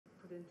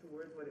into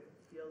words what it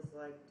feels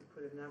like to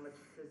put in that much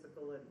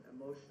physical and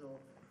emotional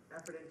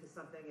effort into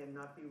something and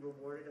not be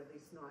rewarded, at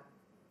least not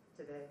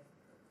today?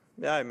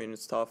 Yeah, I mean,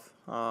 it's tough.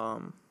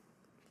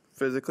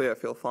 Physically, I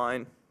feel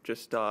fine.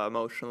 Just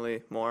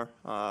emotionally more.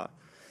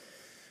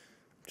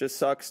 Just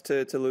sucks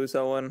to lose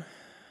that one.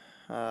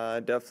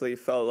 Definitely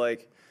felt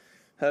like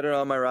had it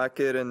on my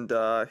racket, and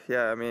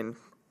yeah, I mean,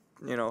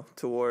 you know,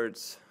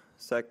 towards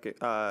third,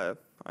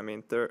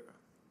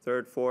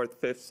 fourth,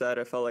 fifth set,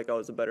 I felt like I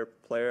was a better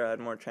player. I had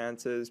more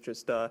chances.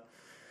 Just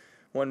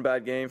one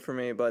bad game for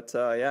me, but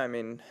yeah, I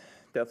mean,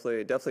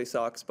 definitely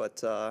sucks,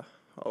 but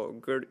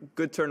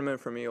good tournament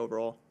for me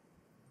overall.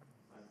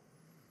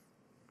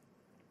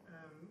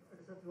 I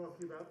just have to ask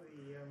you about the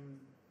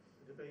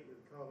debate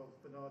with Carlos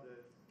Bernardo.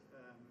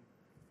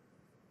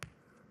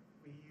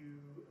 Were you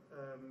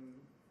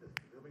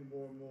becoming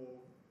more and more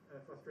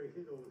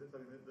frustrated, or was it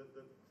something that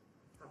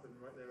happened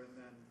right there and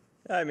then?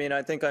 I mean,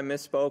 I think I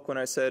misspoke when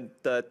I said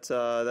that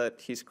that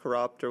he's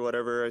corrupt or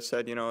whatever. I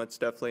said, you know, it's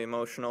definitely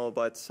emotional,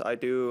 but I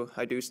do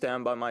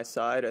stand by my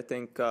side. I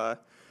think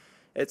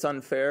it's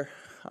unfair,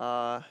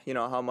 you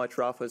know, how much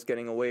Rafa's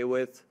getting away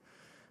with.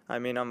 I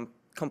mean, I'm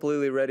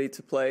completely ready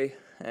to play,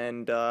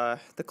 and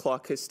the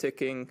clock is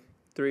ticking.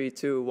 3,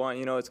 2, 1.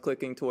 You know, it's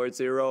clicking towards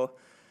 0,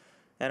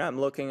 and I'm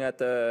looking at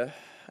the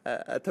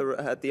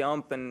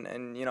ump,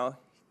 and you know,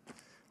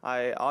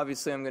 I'm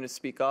going to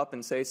speak up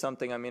and say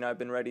something. I mean, I've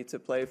been ready to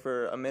play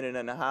for a minute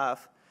and a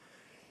half,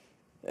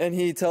 and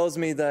he tells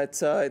me that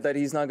that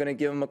he's not going to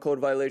give him a code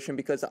violation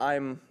because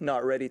I'm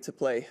not ready to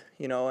play.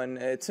 You know,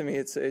 and to me,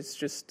 it's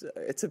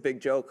a big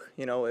joke.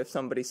 You know, if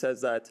somebody says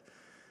that.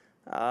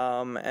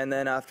 And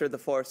then after the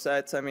 4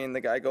 sets, I mean,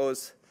 the guy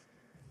goes,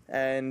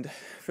 and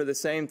for the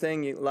same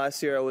thing,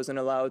 last year I wasn't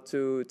allowed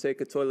to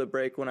take a toilet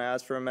break when I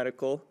asked for a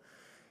medical.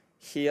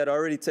 He had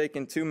already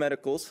taken 2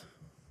 medicals.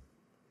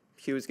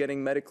 He was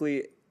getting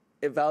medically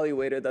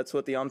evaluated. That's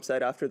what the ump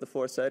said after the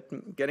 4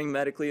 set, getting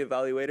medically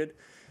evaluated.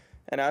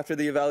 And after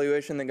the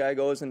evaluation, the guy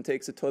goes and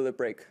takes a toilet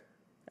break.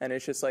 And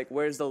it's just like,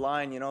 where's the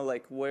line, you know,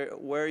 like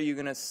where are you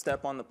going to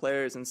step on the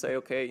players and say,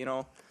 okay, you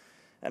know.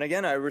 And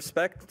again, I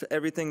respect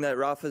everything that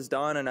Rafa's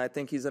done, and I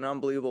think he's an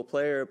unbelievable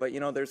player. But,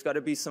 you know, there's got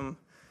to be some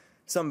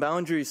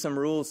boundaries, some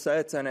rules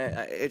set, and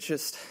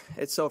it's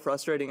so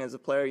frustrating as a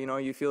player. You know,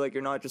 you feel like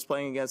you're not just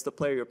playing against the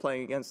player, you're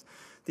playing against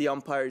the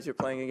umpires, you're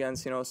playing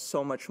against, you know,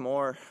 so much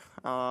more.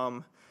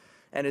 And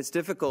it's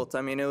difficult.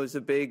 I mean, it was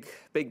a big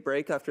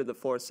break after the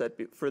 4th set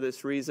for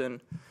this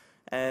reason,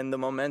 and the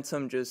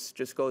momentum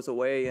just goes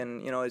away,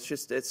 and, you know,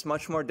 it's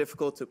much more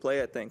difficult to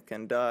play, I think.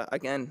 And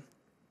again,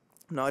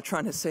 I'm not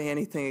trying to say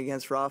anything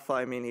against Rafa.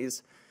 I mean,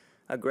 he's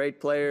a great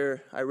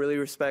player. I really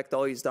respect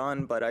all he's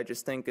done, but I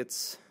just think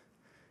it's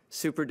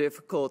super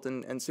difficult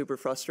and super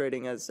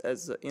frustrating as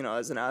you know,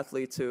 as an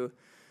athlete to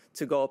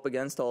go up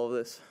against all of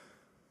this.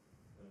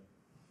 Do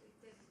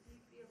you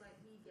feel like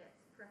he gets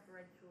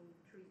preferential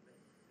treatment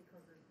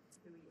because of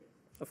who he is?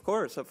 Of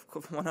course,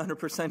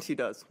 100% he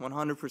does.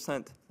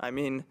 100%. I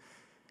mean,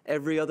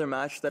 every other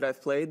match that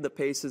I've played, the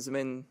pace has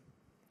been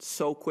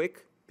so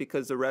quick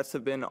because the refs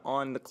have been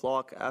on the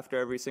clock after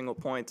every single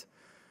point.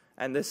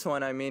 And this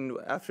one, I mean,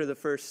 after the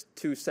first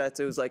 2 sets,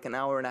 it was like an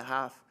hour and a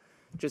half,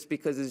 just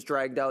because it's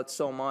dragged out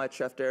so much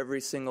after every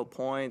single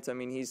point. I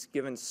mean, he's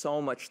given so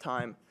much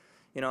time,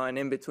 you know, and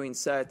in between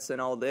sets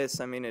and all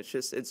this, I mean,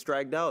 it's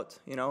dragged out,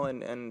 you know,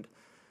 and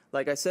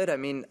like I said, I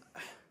mean,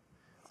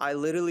 I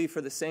literally,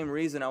 for the same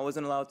reason, I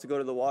wasn't allowed to go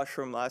to the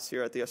washroom last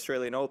year at the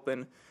Australian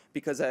Open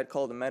because I had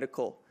called a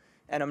medical.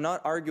 And I'm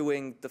not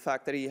arguing the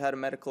fact that he had a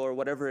medical or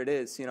whatever it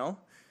is, you know,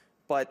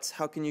 but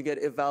how can you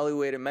get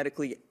evaluated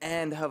medically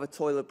and have a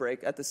toilet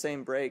break at the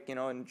same break, you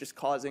know, and just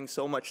causing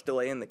so much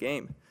delay in the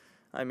game?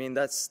 I mean,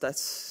 it's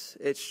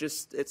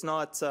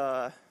not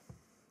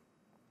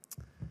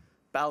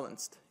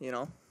balanced, you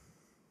know.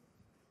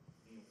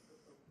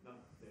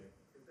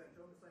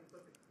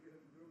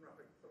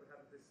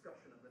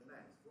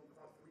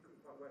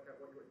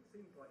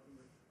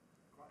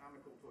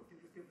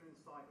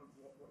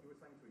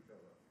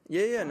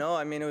 Yeah, no,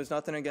 I mean, it was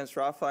nothing against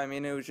Rafa. I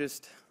mean, it was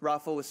just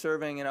Rafa was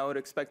serving, and I would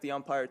expect the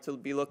umpire to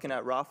be looking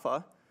at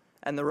Rafa,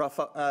 and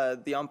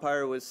the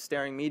umpire was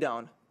staring me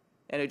down,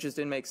 and it just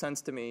didn't make sense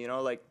to me, you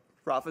know, like,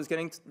 Rafa's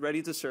getting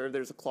ready to serve,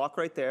 there's a clock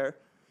right there,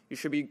 you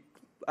should be,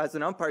 as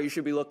an umpire, you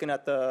should be looking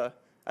at the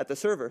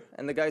server,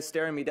 and the guy's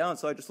staring me down,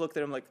 so I just looked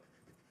at him like,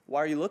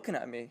 why are you looking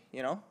at me,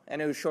 you know,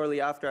 and it was shortly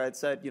after I had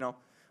said, you know,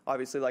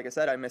 obviously, like I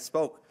said, I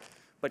misspoke.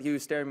 But he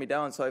was staring me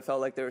down, so I felt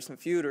like there was some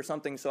feud or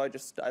something, so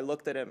I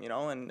looked at him, you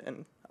know,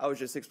 and I was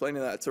just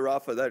explaining that to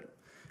Rafa. That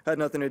had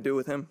nothing to do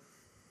with him.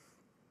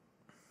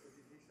 Did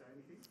he say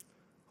anything?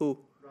 Who?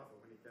 Rafa,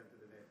 when he came to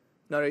the net.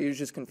 No, he was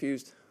just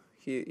confused.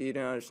 He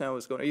didn't understand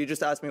what was going on. He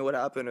just asked me what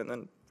happened, and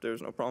then there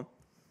was no problem.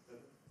 The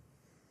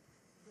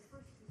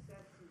first 2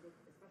 sets,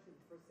 especially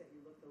the first set, you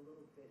looked a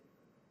little bit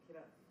hit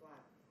up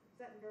flat. Is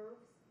that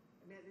nerves?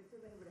 I mean, they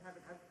certainly would have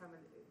an outcome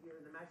in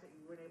the match that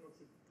you weren't able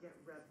to get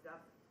revved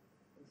up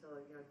until,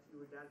 you know, you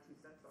were down 2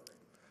 sets already.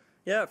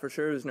 Yeah, for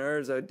sure, it was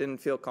nerves. I didn't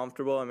feel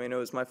comfortable. I mean, it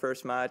was my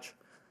first match,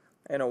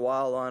 in a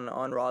while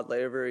on Rod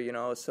Laver, you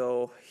know,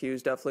 so he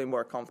was definitely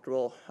more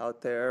comfortable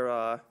out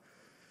there.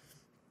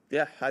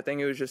 Yeah, I think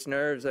it was just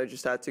nerves. I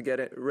just had to get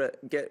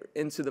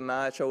into the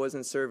match. I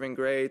wasn't serving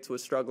great,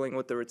 was struggling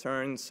with the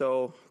return,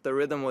 so the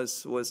rhythm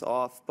was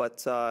off.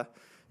 But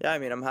yeah, I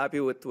mean, I'm happy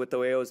with the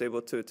way I was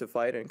able to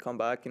fight and come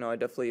back. You know, I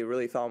definitely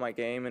really found my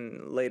game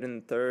and late in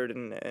the third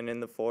and in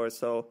the fourth.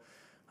 So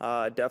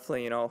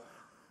definitely, you know,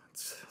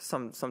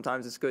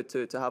 sometimes it's good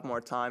to have more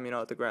time, you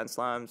know, at the Grand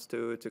Slams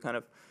to kind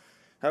of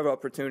have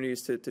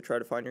opportunities to try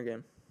to find your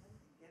game. How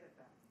did you get it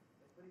back?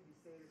 Like, what did you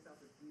say to yourself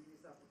or do to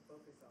yourself to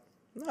focus on?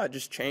 No, I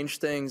just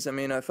changed things. I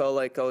mean, I felt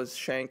like I was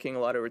shanking a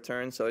lot of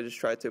returns, so I just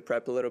tried to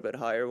prep a little bit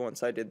higher.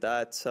 Once I did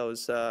that, so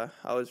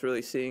I was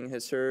really seeing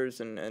his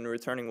serves and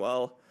returning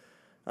well.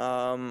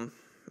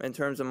 In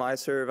terms of my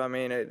serve, I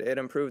mean, it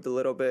improved a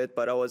little bit,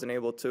 but I wasn't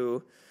able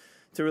to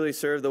really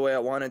serve the way I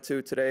wanted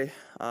to today.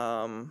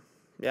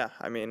 Yeah,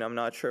 I mean, I'm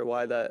not sure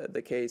why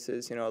the case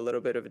is, you know, a little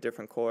bit of a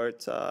different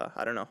court.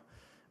 I don't know.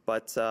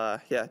 But,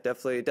 yeah,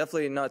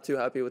 definitely not too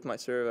happy with my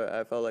serve.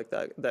 I felt like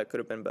that could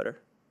have been better.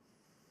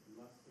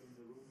 Yeah,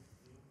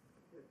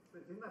 I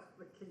think that's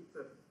the key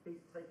to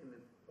taking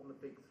it on the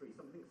big three.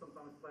 I think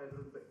sometimes players are a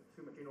little bit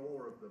too much in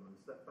awe of them and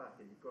step back,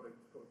 and you've got to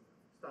sort of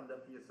stand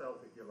up for yourself,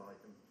 if you like,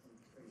 and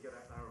get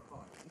out there and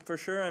fight. For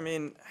sure. I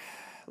mean,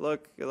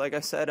 look, like I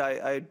said,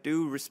 I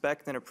do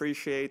respect and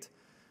appreciate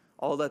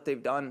all that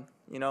they've done,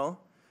 you know?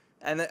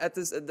 And at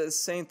the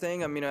same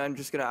thing, I mean, I'm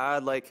just going to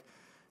add, like,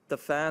 the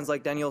fans,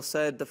 like Daniel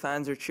said, the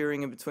fans are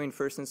cheering in between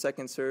first and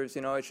second serves.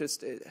 You know, it's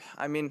just,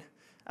 I mean,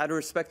 out of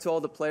respect to all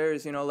the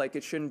players, you know, like,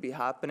 it shouldn't be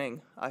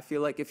happening. I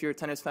feel like if you're a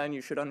tennis fan,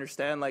 you should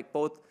understand, like,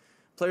 both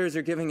players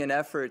are giving an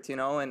effort, you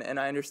know, and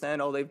I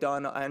understand all they've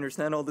done. I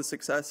understand all the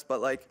success,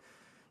 but, like,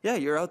 yeah,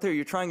 you're out there,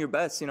 you're trying your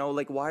best, you know,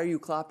 like, why are you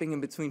clapping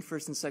in between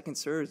first and second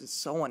serves? It's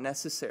so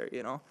unnecessary,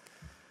 you know.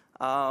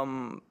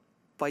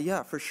 But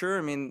yeah, for sure,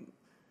 I mean,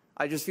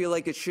 I just feel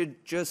like it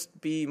should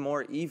just be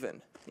more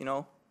even, you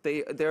know.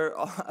 They're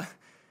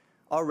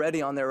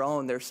already on their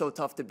own. They're so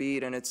tough to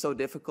beat, and it's so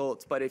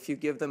difficult. But if you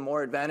give them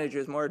more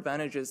advantages,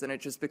 then it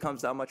just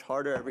becomes that much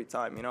harder every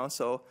time, you know.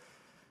 So,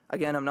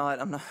 again, I'm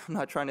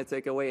not trying to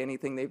take away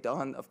anything they've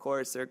done. Of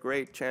course, they're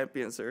great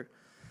champions. They're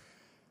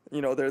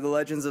the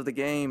legends of the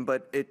game.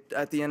 But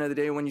at the end of the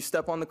day, when you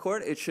step on the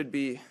court, it should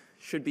be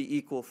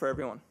equal for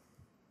everyone.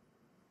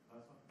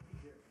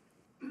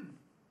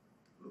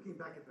 Looking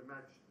back at the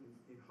match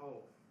in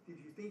Hull, did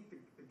you think the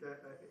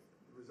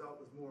result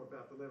was more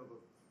about the level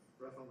of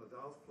Rafael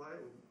Nadal's play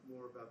or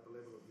more about the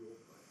level of your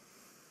play?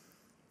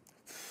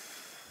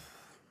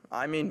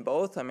 I mean,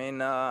 both. I mean,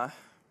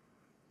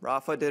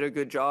 Rafa did a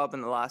good job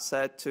in the last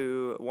set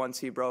once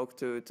he broke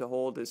to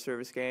hold his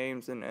service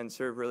games and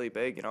serve really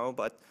big, you know,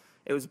 but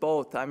it was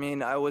both. I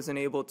mean, I wasn't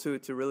able to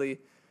really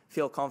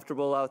feel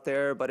comfortable out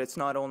there, but it's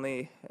not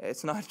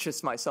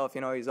just myself,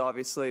 you know, he's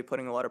obviously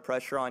putting a lot of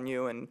pressure on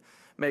you and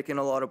making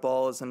a lot of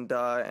balls and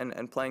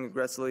playing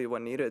aggressively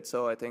when needed.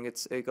 So I think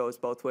it goes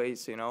both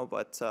ways, you know,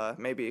 but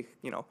maybe,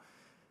 you know,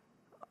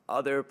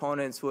 other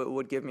opponents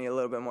would give me a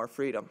little bit more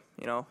freedom,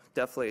 you know.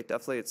 Definitely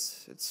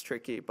it's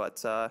tricky,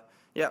 but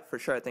yeah, for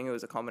sure, I think it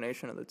was a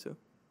combination of the two.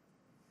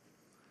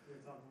 We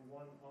have time for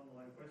one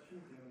online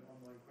question. If you have an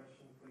online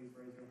question, please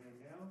raise your hand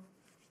now.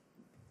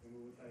 And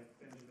we will take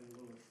Benjamin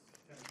Lewis.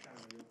 Tennis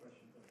Canada, your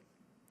question, please.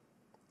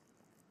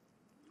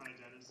 Hi,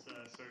 Dennis.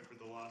 Sorry for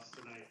the loss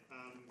tonight.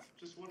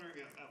 Just wondering,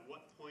 at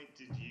what point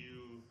did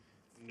you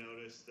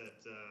notice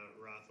that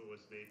Rafa was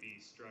maybe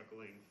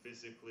struggling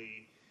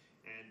physically?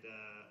 And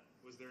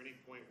was there any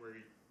point where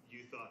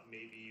you thought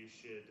maybe you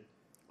should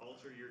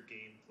alter your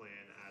game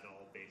plan at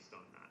all based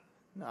on that?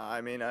 No, I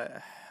mean,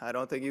 I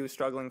don't think he was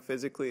struggling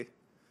physically.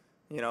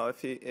 You know,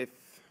 if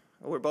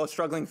we're both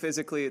struggling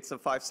physically, it's a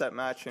 5-set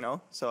match, you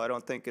know. So I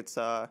don't think it's.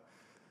 I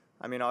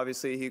mean,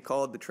 obviously he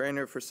called the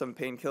trainer for some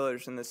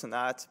painkillers and this and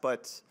that,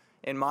 but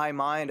in my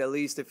mind, at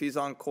least, if he's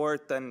on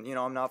court, then, you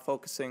know, I'm not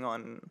focusing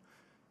on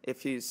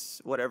if he's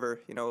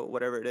whatever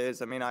it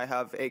is. I mean, I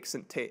have aches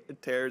and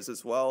tears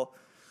as well.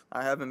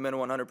 I haven't been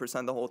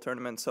 100% the whole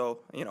tournament, so,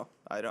 you know,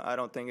 I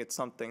don't think it's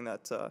something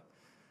that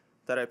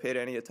I paid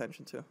any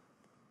attention to.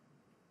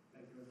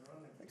 Thank you,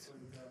 everyone. Thanks.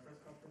 Press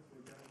conference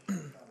with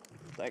Dennis.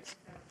 Thanks,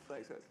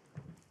 guys.